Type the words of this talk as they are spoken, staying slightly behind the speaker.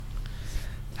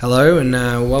Hello and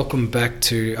welcome back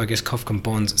to, Kofkin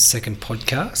Bond's second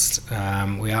podcast.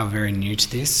 We are very new to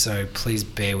this, so please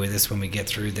bear with us when we get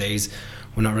through these.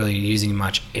 We're not really using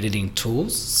much editing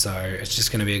tools, so it's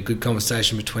just going to be a good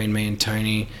conversation between me and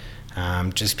Tony,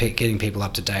 just getting people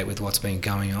up to date with what's been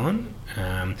going on.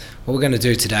 What we're going to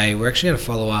do today, we're actually going to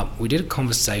follow up. We did a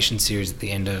conversation series at the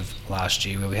end of last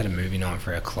year where we had a movie night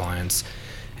for our clients.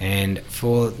 And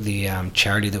for the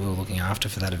charity that we were looking after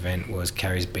for that event was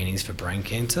Carrie's Beanies for Brain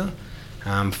Cancer.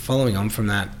 Following on from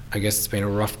that, I guess it's been a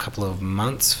rough couple of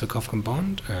months for Kofkin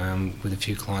Bond, with a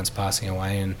few clients passing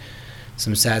away and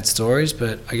some sad stories.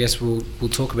 But I guess we'll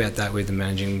talk about that with the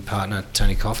managing partner,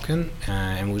 Tony Kofkin,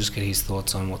 and we'll just get his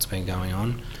thoughts on what's been going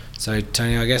on. So,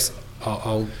 Tony, I guess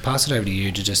I'll pass it over to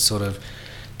you to just sort of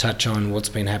touch on what's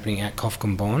been happening at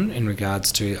Kofkin Bond in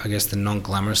regards to, I guess, the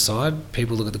non-glamorous side.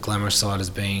 People look at the glamorous side as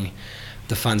being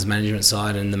the funds management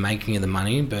side and the making of the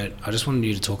money, but I just wanted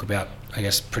you to talk about, I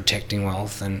guess, protecting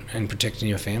wealth and protecting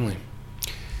your family.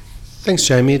 Thanks,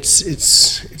 Jamie.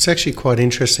 It's actually quite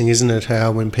interesting, isn't it,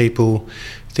 how when people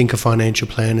think of financial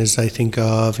planners, they think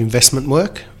of investment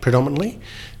work predominantly,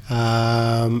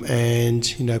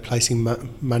 and placing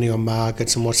money on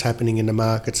markets and what's happening in the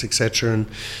markets, etc.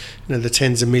 And the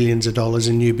tens of millions of dollars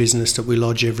in new business that we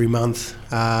lodge every month,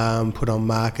 put on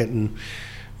market, and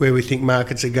where we think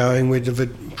markets are going.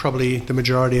 Probably the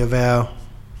majority of our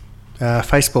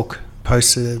Facebook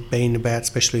posts have been about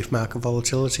especially market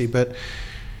volatility, but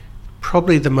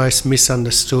probably the most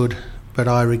misunderstood but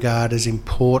I regard as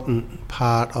important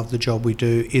part of the job we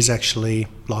do is actually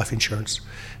life insurance.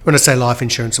 When I say life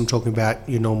insurance, I'm talking about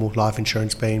your normal life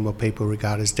insurance being what people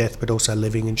regard as death, but also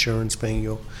living insurance being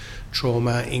your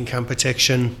trauma, income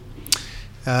protection,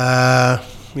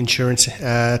 insurance,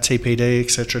 TPD,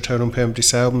 etc., total and permanent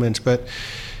disablement. But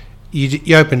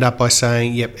you opened up by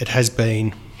saying, yep, it has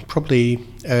been probably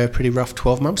a pretty rough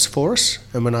 12 months for us.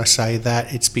 And when I say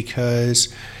that, it's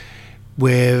because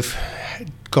we've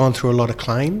gone through a lot of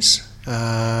claims,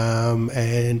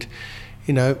 and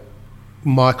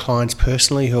my clients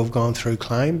personally who have gone through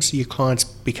claims, your clients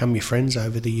become your friends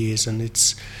over the years, and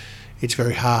it's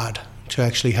very hard to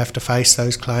actually have to face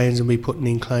those claims and be putting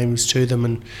in claims to them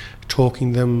and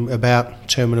talking to them about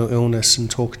terminal illness and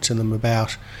talking to them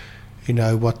about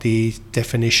what the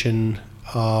definition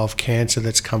of cancer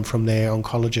that's come from their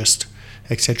oncologist,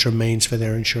 etc., means for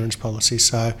their insurance policy.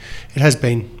 So it has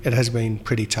been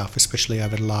pretty tough, especially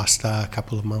over the last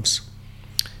couple of months.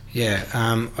 Yeah,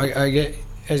 I get,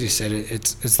 as you said,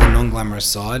 it's the non-glamorous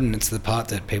side, and it's the part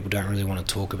that people don't really want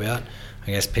to talk about. I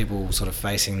guess people sort of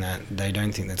facing that, they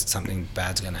don't think that something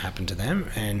bad's going to happen to them.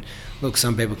 And look,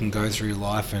 some people can go through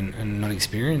life and not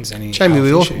experience any. Jamie,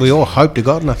 we all hope to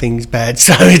God nothing's bad.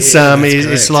 So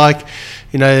it's like,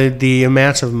 the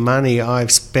amount of money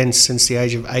I've spent since the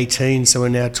age of 18. So we're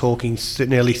now talking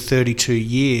nearly 32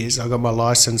 years. I got my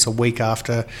license a week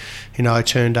after, I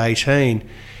turned 18.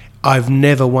 I've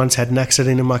never once had an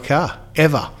accident in my car,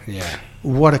 ever. Yeah.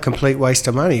 What a complete waste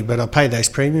of money, but I pay those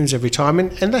premiums every time.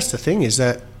 And that's the thing, is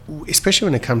that especially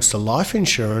when it comes to life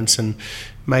insurance and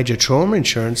major trauma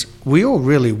insurance, we all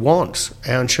really want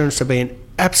our insurance to be an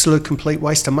absolute complete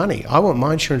waste of money. I want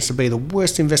my insurance to be the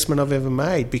worst investment I've ever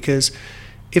made, because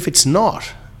if it's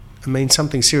not,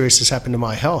 something serious has happened to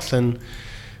my health and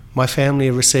my family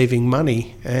are receiving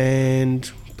money,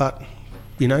 but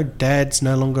Dad's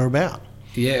no longer about.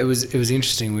 Yeah, it was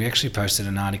interesting. We actually posted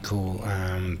an article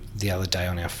the other day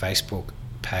on our Facebook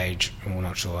page, and we're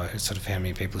not sure sort of how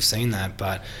many people have seen that,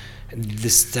 but the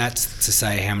stats to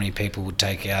say how many people would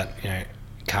take out,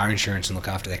 car insurance and look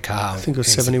after their car. I think it was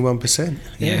 71%.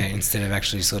 Yeah, instead of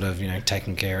actually sort of,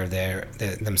 taking care of their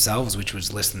themselves, which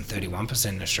was less than 31%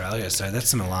 in Australia. So that's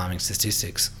some alarming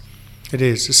statistics. It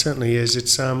is. It certainly is.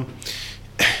 It's and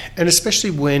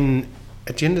especially when,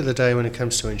 at the end of the day, when it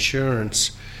comes to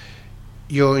insurance,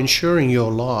 you're insuring your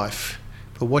life,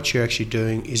 but what you're actually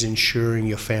doing is insuring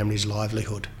your family's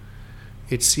livelihood.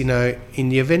 It's, in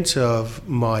the event of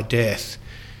my death,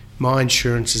 my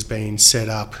insurance has been set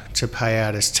up to pay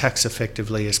out as tax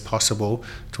effectively as possible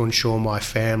to ensure my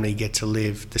family get to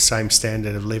live the same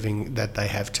standard of living that they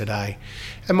have today.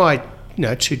 And my,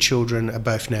 two children are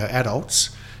both now adults,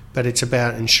 but it's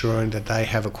about ensuring that they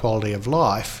have a quality of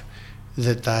life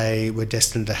that they were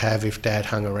destined to have if Dad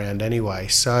hung around anyway.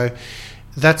 So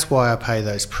that's why I pay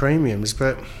those premiums.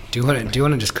 But do you want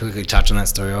to just quickly touch on that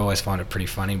story? I always find it pretty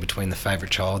funny between the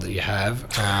favourite child that you have.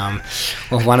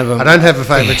 Well, one of them. I don't have a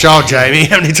favourite child, Jamie.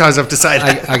 How many times I have to say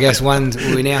that? I guess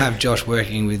we now have Josh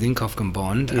working within Kofkin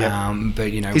Bond. Yep.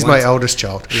 But he's my oldest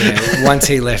child. Yeah. Once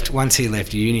he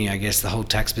left uni, I guess the whole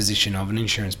tax position of an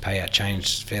insurance payout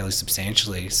changed fairly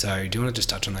substantially. So do you want to just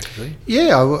touch on that quickly?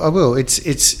 Yeah, I will.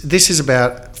 This is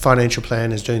about financial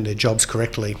planners doing their jobs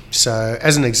correctly. So,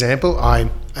 as an example, I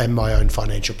am my own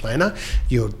financial planner.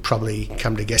 You would probably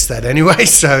come to guess that anyway.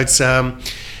 So it's,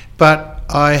 but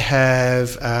I have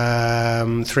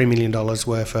 $3 million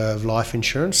worth of life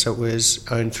insurance that was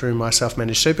owned through my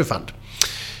self-managed super fund,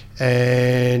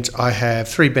 and I have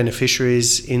 3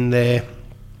 beneficiaries in there,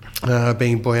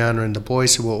 being Boyana and the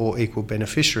boys, who are all equal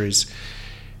beneficiaries.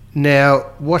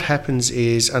 Now, what happens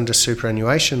is, under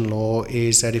superannuation law,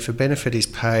 is that if a benefit is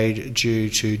paid due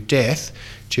to death,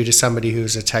 due to somebody who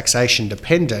is a taxation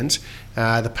dependent,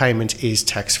 the payment is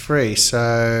tax-free.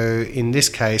 So in this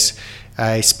case,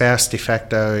 a spouse, de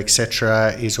facto,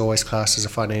 etc. is always classed as a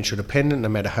financial dependent, no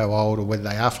matter how old or whether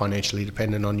they are financially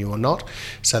dependent on you or not.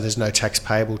 So there's no tax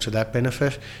payable to that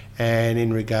benefit. And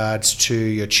in regards to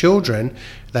your children,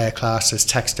 they are classed as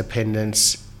tax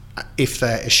dependents. If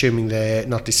they're assuming they're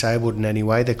not disabled in any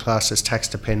way, they're classed as tax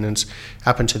dependents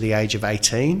up until the age of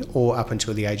 18 or up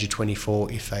until the age of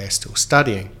 24 if they are still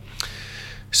studying.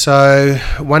 So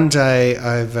one day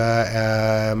over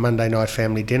our Monday night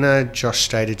family dinner, Josh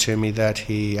stated to me that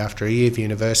he, after a year of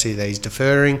university, that he's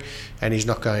deferring and he's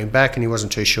not going back, and he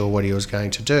wasn't too sure what he was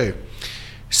going to do.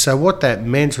 So what that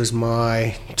meant was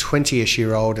my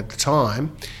 20-ish-year-old at the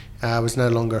time was no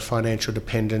longer a financial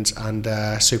dependent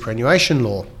under superannuation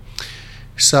law.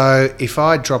 So if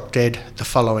I drop dead the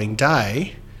following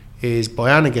day, is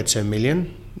Boyana gets her $1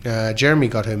 million, Jeremy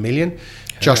got her $1 million,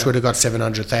 Josh would have got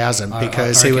 700,000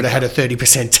 because he would have had a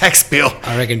 30% tax bill.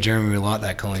 I reckon Jeremy would like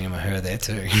that, calling him a her there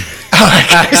too.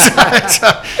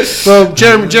 Well,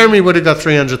 Jeremy would have got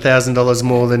 $300,000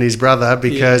 more than his brother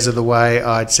because of the way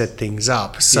I'd set things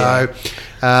up. So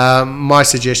my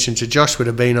suggestion to Josh would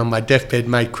have been, on my deathbed,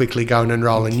 mate, quickly go and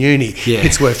enroll in uni. Yeah.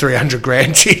 It's worth 300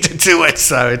 grand to you to do it.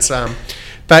 So it's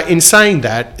but in saying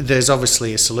that, there's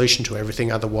obviously a solution to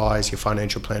everything. Otherwise, your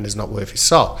financial plan is not worth his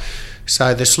salt.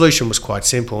 So the solution was quite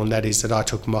simple, and that is that I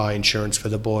took my insurance for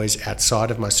the boys outside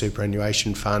of my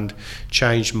superannuation fund,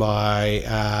 changed my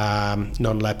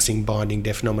non-lapsing binding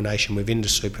death nomination within the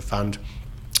super fund,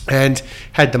 and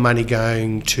had the money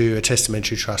going to a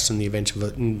testamentary trust in the event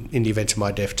of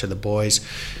my death to the boys,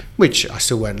 which I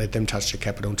still won't let them touch the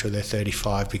capital until they're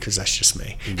 35, because that's just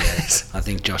me. Yes, I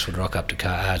think Josh would rock up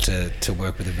to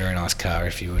work with a very nice car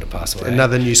if you were to pass away.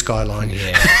 Another new Skyline.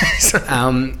 Yeah.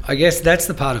 I guess that's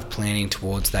the part of planning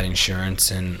towards that insurance,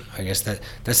 and I guess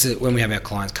that's it. When we have our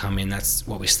clients come in, that's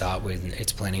what we start with.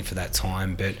 It's planning for that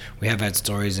time. But we have had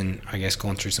stories, and I guess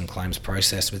gone through some claims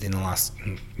process within the last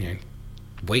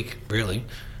week, really.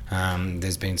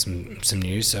 There's been some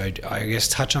news, so I guess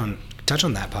touch on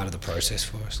that part of the process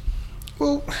for us.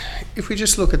 Well, if we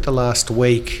just look at the last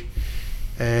week,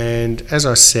 and as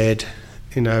I said,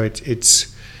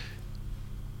 it's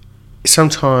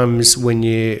sometimes when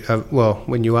you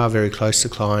are very close to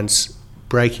clients,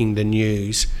 breaking the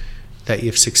news that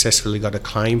you've successfully got a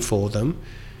claim for them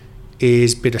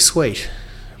is bittersweet,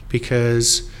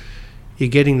 because you're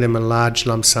getting them a large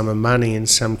lump sum of money, in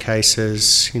some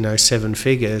cases, 7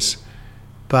 figures,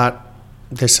 but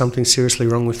there's something seriously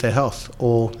wrong with their health,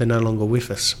 or they're no longer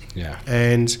with us. Yeah.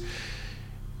 And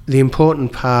the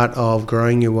important part of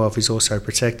growing your wealth is also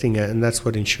protecting it, and that's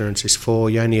what insurance is for.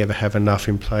 You only ever have enough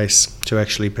in place to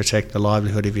actually protect the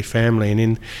livelihood of your family. And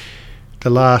in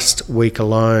the last week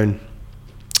alone,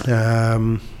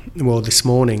 this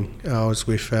morning, I was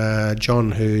with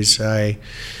John, who's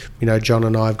John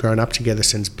and I have grown up together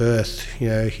since birth.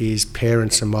 His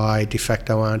parents are my de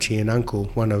facto auntie and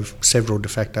uncle, one of several de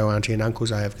facto auntie and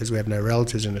uncles I have, because we have no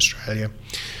relatives in Australia.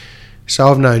 So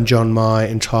I've known John my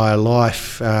entire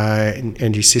life,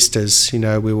 and his sisters. We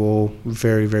were all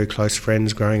very, very close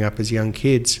friends growing up as young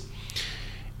kids.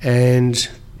 And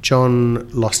John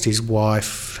lost his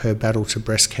wife, her battle to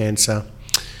breast cancer,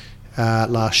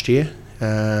 last year.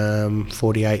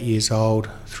 48 years old,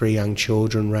 3 young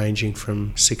children ranging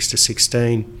from 6 to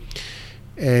 16.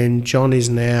 And John is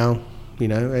now,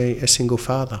 a single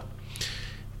father.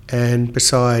 And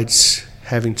besides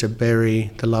having to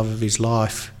bury the love of his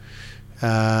life,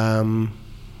 in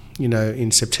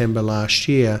September last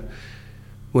year,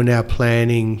 we're now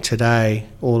planning today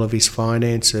all of his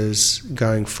finances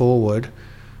going forward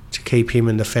to keep him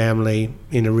and the family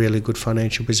in a really good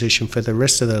financial position for the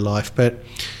rest of their life. But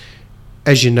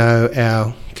as you know,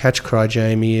 our catch cry,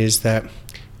 Jamie, is that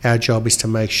our job is to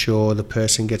make sure the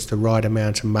person gets the right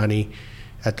amount of money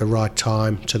at the right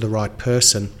time to the right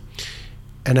person.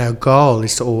 And our goal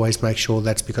is to always make sure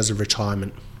that's because of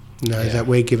retirement. That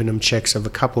we're giving them checks of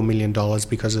 $2 million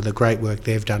because of the great work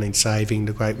they've done in saving,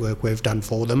 the great work we've done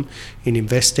for them in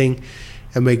investing,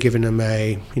 and we're giving them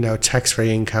a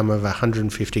tax-free income of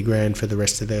 $150,000 for the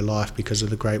rest of their life because of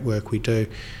the great work we do.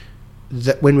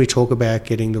 That when we talk about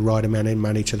getting the right amount of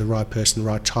money to the right person,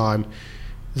 right time,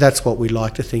 that's what we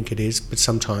like to think it is, but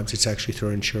sometimes it's actually through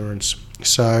insurance.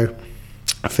 So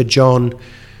for John,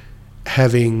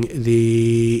 having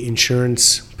the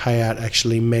insurance payout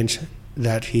actually meant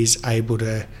that he's able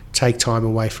to take time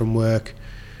away from work,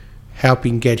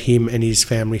 helping get him and his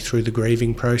family through the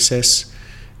grieving process,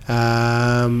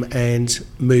 and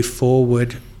move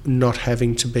forward, not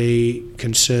having to be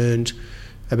concerned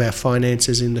about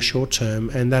finances in the short term.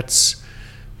 And that's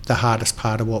the hardest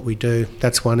part of what we do.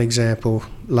 That's one example.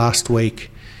 Last week,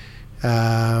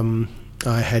 I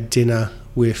had dinner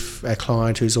with a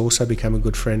client who's also become a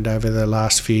good friend over the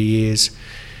last few years,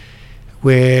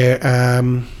 where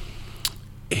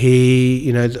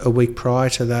he, a week prior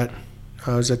to that,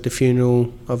 I was at the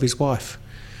funeral of his wife,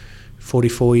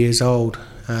 44 years old,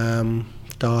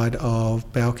 died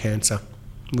of bowel cancer,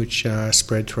 which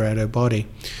spread throughout her body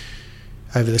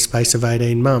over the space of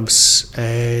 18 months.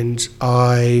 And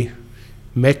I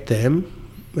met them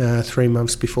 3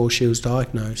 months before she was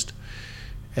diagnosed.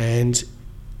 And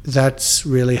that's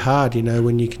really hard,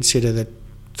 when you consider that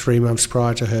 3 months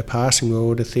prior to her passing, we were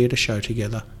all at a theatre show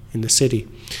together in the city.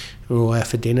 We were all out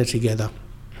for dinner together.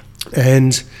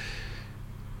 And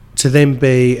to then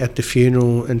be at the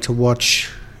funeral and to watch,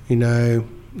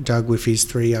 Doug with his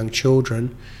 3 young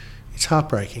children, it's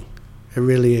heartbreaking. It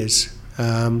really is.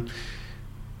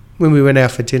 When we went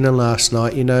out for dinner last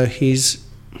night, he's,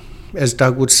 as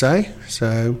Doug would say,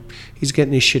 so he's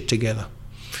getting his shit together.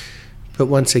 But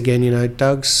once again,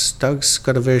 Doug's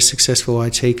got a very successful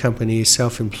IT company. He's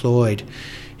self-employed.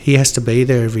 He has to be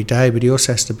there every day, but he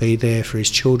also has to be there for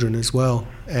his children as well.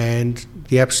 And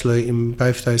in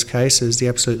both those cases, the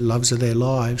absolute loves of their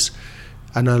lives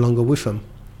are no longer with them.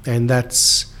 And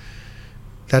that's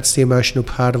the emotional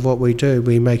part of what we do.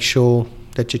 We make sure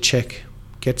that your check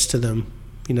gets to them,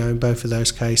 in both of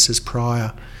those cases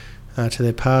prior to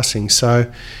their passing.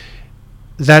 So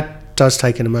that does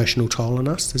take an emotional toll on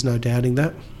us, there's no doubting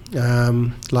that.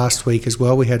 Last week as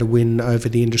well, we had a win over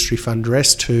the industry fund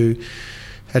Rest, who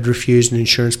had refused an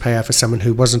insurance payout for someone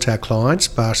who wasn't our client,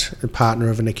 but a partner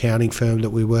of an accounting firm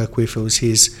that we work with. It was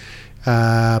his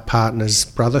partner's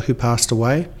brother who passed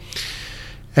away.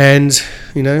 And,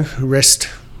 Rest,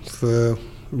 for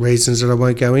reasons that I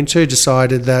won't go into,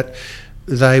 decided that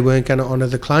they weren't going to honour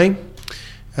the claim.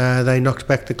 They knocked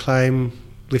back the claim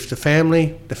with the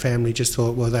family. The family just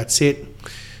thought, well, that's it.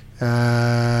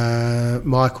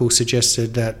 Michael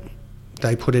suggested that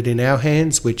they put it in our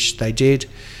hands, which they did.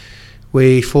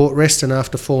 We fought Rest, and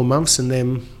after 4 months and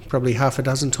then probably half a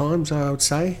dozen times, I would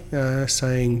say,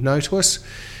 saying no to us,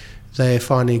 they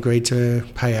finally agreed to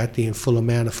pay out the full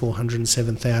amount of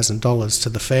 $407,000 to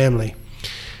the family.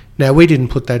 Now, we didn't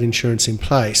put that insurance in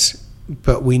place,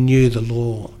 but we knew the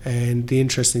law, and the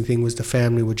interesting thing was the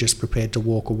family were just prepared to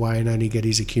walk away and only get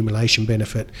his accumulation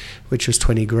benefit, which was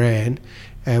 $20,000,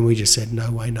 and we just said, no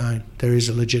way, no, there is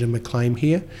a legitimate claim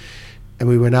here. And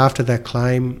we went after that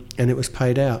claim, and it was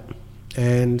paid out.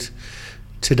 And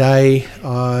today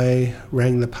I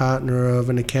rang the partner of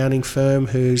an accounting firm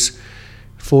who's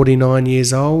 49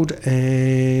 years old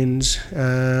and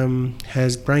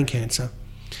has brain cancer,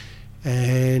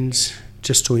 and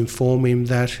just to inform him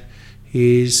that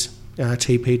his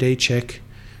TPD check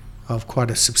of quite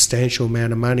a substantial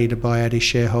amount of money to buy out his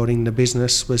shareholding in the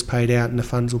business was paid out, and the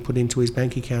funds were put into his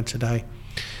bank account today.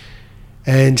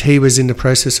 And he was in the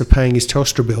process of paying his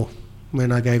Telstra bill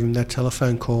when I gave him that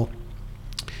telephone call.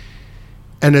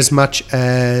 And as much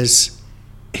as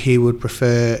he would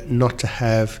prefer not to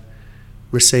have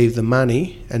received the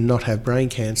money and not have brain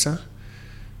cancer,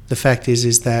 the fact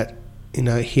is that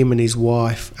him and his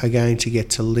wife are going to get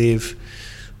to live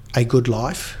a good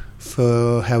life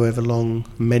for however long,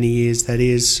 many years that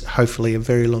is, hopefully a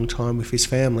very long time with his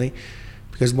family,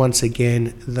 because once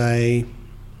again they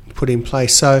put in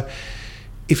place. So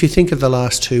if you think of the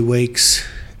last 2 weeks,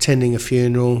 attending a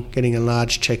funeral, getting a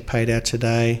large cheque paid out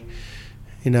today,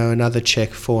 another cheque,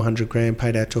 $400,000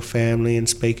 paid out to a family, and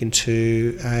speaking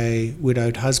to a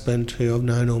widowed husband who I've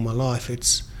known all my life,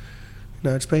 it's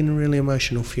been a really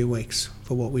emotional few weeks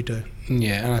for what we do.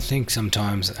 Yeah, and I think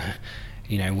sometimes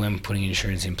when putting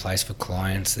insurance in place for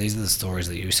clients, these are the stories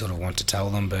that you sort of want to tell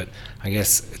them. But I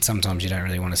guess sometimes you don't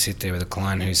really want to sit there with a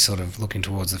client who's sort of looking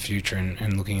towards the future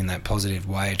and looking in that positive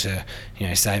way to,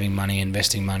 saving money,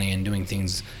 investing money, and doing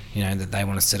things, that they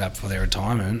want to set up for their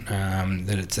retirement.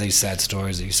 That it's these sad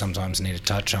stories that you sometimes need to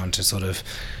touch on to sort of,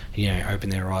 open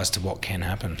their eyes to what can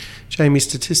happen. Jamie,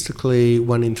 statistically,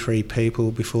 1 in 3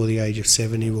 people before the age of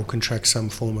 70 will contract some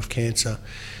form of cancer.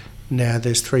 Now,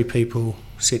 there's 3 people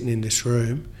sitting in this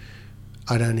room.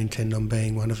 I don't intend on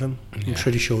being one of them. Yeah. I'm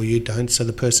pretty sure you don't. So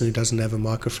the person who doesn't have a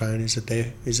microphone, is it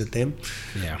them?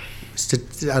 Yeah.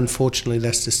 Unfortunately,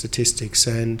 that's the statistics.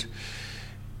 And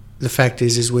the fact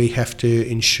is we have to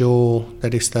ensure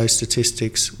that if those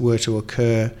statistics were to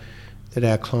occur, that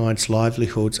our clients'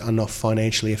 livelihoods are not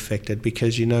financially affected,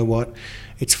 because you know what?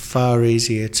 It's far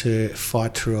easier to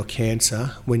fight through a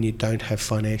cancer when you don't have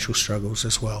financial struggles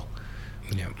as well.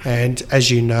 Yeah. And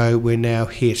as you know, we're now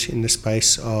hit in the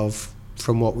space of,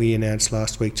 from what we announced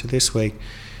last week to this week,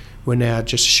 we're now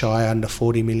just shy under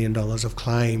 $40 million of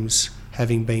claims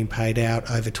having been paid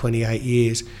out over 28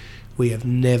 years. We have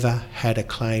never had a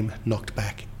claim knocked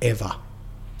back, ever.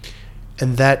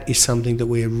 And that is something that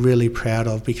we are really proud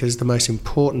of, because the most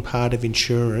important part of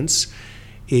insurance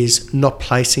is not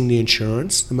placing the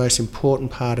insurance. The most important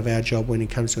part of our job when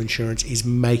it comes to insurance is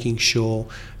making sure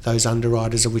those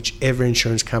underwriters of whichever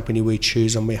insurance company we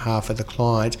choose on behalf of the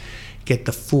client get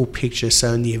the full picture.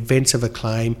 So in the event of a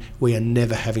claim, we are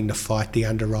never having to fight the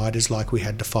underwriters like we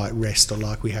had to fight Rest, or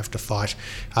like we have to fight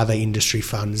other industry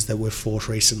funds that were fought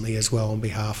recently as well on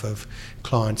behalf of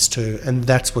clients too. And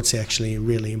that's what's actually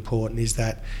really important, is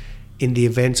that in the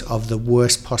event of the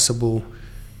worst possible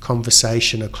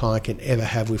conversation a client can ever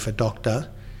have with a doctor,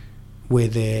 we're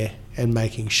there and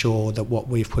making sure that what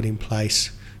we've put in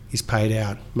place is paid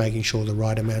out, making sure the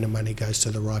right amount of money goes to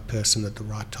the right person at the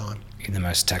right time. In the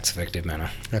most tax-effective manner.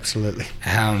 Absolutely.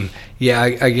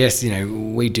 I guess,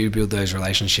 we do build those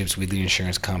relationships with the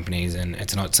insurance companies, and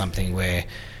it's not something where,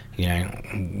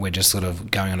 we're just sort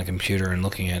of going on a computer and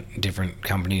looking at different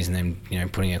companies and then,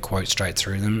 putting a quote straight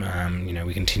through them.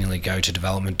 We continually go to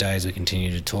development days, we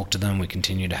continue to talk to them, we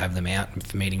continue to have them out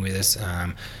for meeting with us,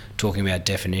 talking about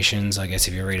definitions. I guess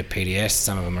if you read a PDS,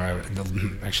 some of them are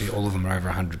actually all of them are over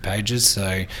 100 pages.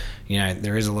 So,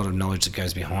 there is a lot of knowledge that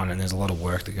goes behind it, and there's a lot of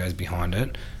work that goes behind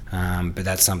it. But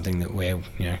that's something that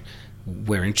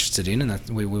we're interested in, and that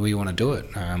we want to do it.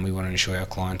 We want to ensure our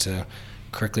clients are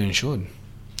correctly insured.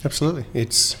 Absolutely.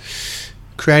 It's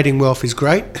creating wealth is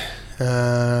great.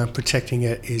 Protecting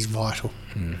it is vital.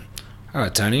 All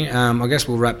right, Tony. I guess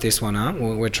we'll wrap this one up.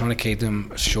 We're trying to keep them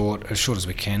as short as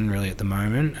we can, really, at the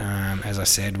moment. As I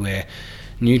said, we're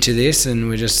new to this and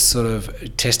we're just sort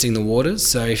of testing the waters.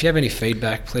 So if you have any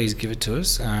feedback, please give it to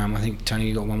us. I think, Tony,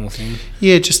 you got one more thing?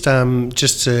 Yeah, just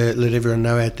to let everyone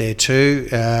know out there too,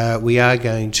 we are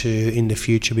going to, in the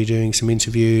future, be doing some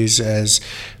interviews. As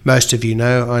most of you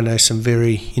know, I know some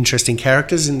very interesting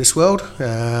characters in this world,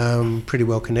 pretty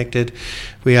well connected.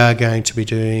 We are going to be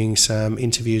doing some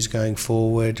interviews going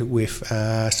forward with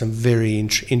some very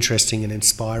interesting and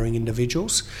inspiring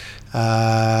individuals.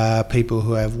 People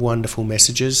who have wonderful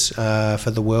messages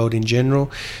for the world in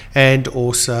general, and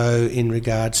also in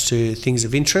regards to things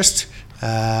of interest.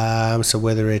 So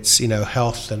whether it's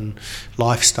health and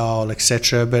lifestyle,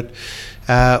 etc. But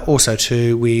also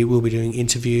too, we will be doing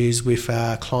interviews with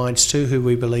clients too, who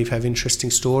we believe have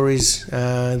interesting stories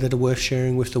that are worth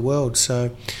sharing with the world.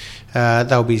 So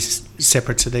they'll be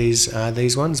separate to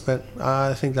these ones, but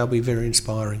I think they'll be very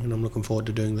inspiring, and I'm looking forward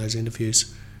to doing those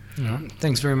interviews. All right.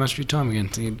 Thanks very much for your time again,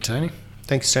 Tony.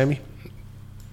 Thanks, Jamie.